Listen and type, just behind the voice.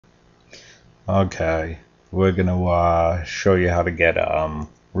Okay, we're gonna show you how to get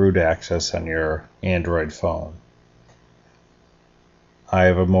root access on your Android phone. I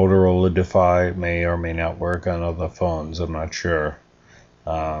have a Motorola Defy. It may or may not work on other phones. I'm not sure.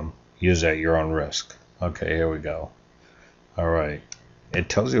 Use at your own risk. Okay, here we go. Alright, it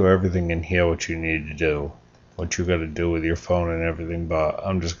tells you everything in here what you need to do, what you got to do with your phone and everything, but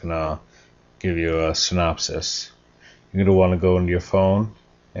I'm just gonna give you a synopsis. You're gonna want to go into your phone,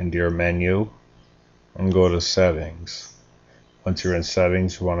 into your menu, and go to settings. Once you're in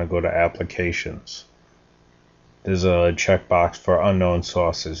settings, you want to go to applications. There's a checkbox for unknown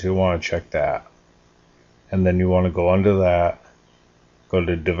sources. You want to check that. And then you want to go under that, go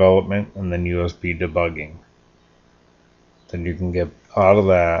to development, and then USB debugging. Then you can get out of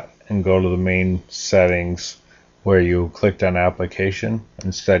that and go to the main settings where you clicked on application.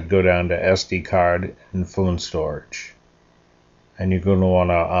 Instead, go down to SD card and phone storage. And you're going to want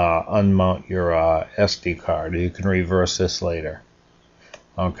to unmount your SD card. You can reverse this later.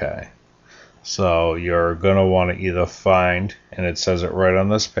 Okay, so you're going to want to either find, and it says it right on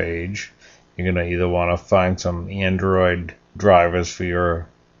this page, you're going to either want to find some Android drivers for your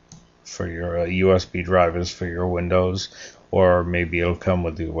USB drivers for your Windows, or maybe it'll come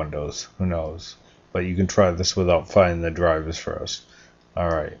with your Windows, who knows. But you can try this without finding the drivers first.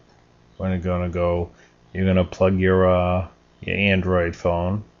 Alright, when you're going to go, you're going to plug your Android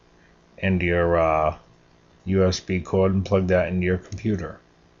phone into your USB cord and plug that into your computer.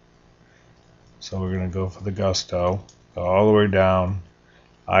 So we're going to go for the Gusto, go all the way down.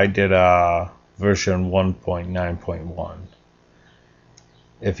 I did version 1.9.1.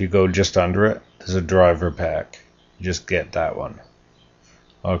 If you go just under it, there's a driver pack. Just get that one.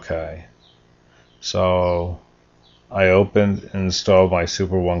 Okay, so I opened and installed my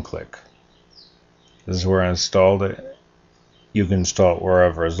Super One Click. This is where I installed it. You can install it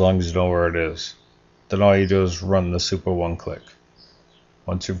wherever, as long as you know where it is. Then all you do is run the Super One Click.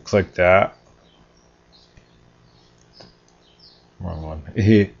 Once you've clicked that, wrong one.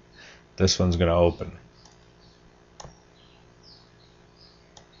 This one's going to open.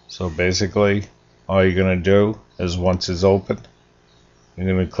 So basically, all you're going to do is once it's open, you're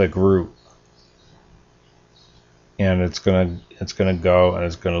going to click root. And it's going to go and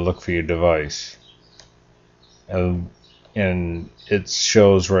it's going to look for your device. And it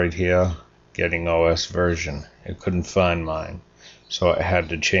shows right here, getting OS version. It couldn't find mine. So I had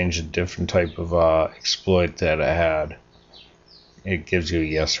to change a different type of exploit that I had. It gives you a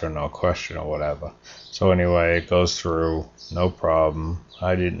yes or no question or whatever. So anyway, it goes through, no problem.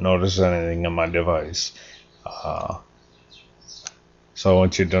 I didn't notice anything on my device. So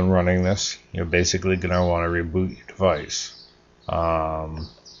once you're done running this, you're basically going to want to reboot your device.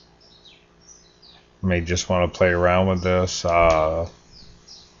 May just want to play around with this and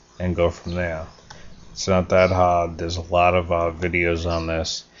go from there. It's not that hard. There's a lot of videos on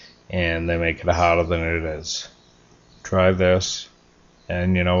this, and they make it harder than it is. Try this,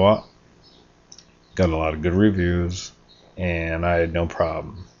 and you know what? Got a lot of good reviews, and I had no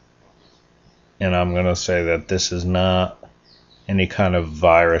problem. And I'm going to say that this is not any kind of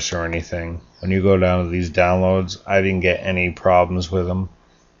virus or anything. When you go down to these downloads, I didn't get any problems with them.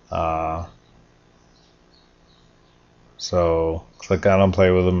 So click on them,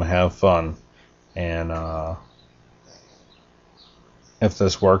 play with them, have fun. And if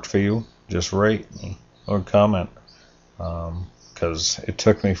this worked for you, just rate me or comment, because it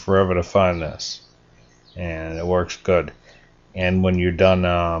took me forever to find this, and it works good. And when you're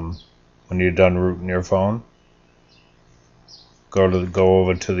done rooting your phone, go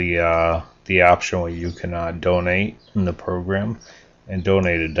over to the option where you can donate in the program, and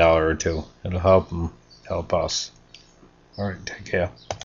donate $1 or $2. It'll help us. All right, take care.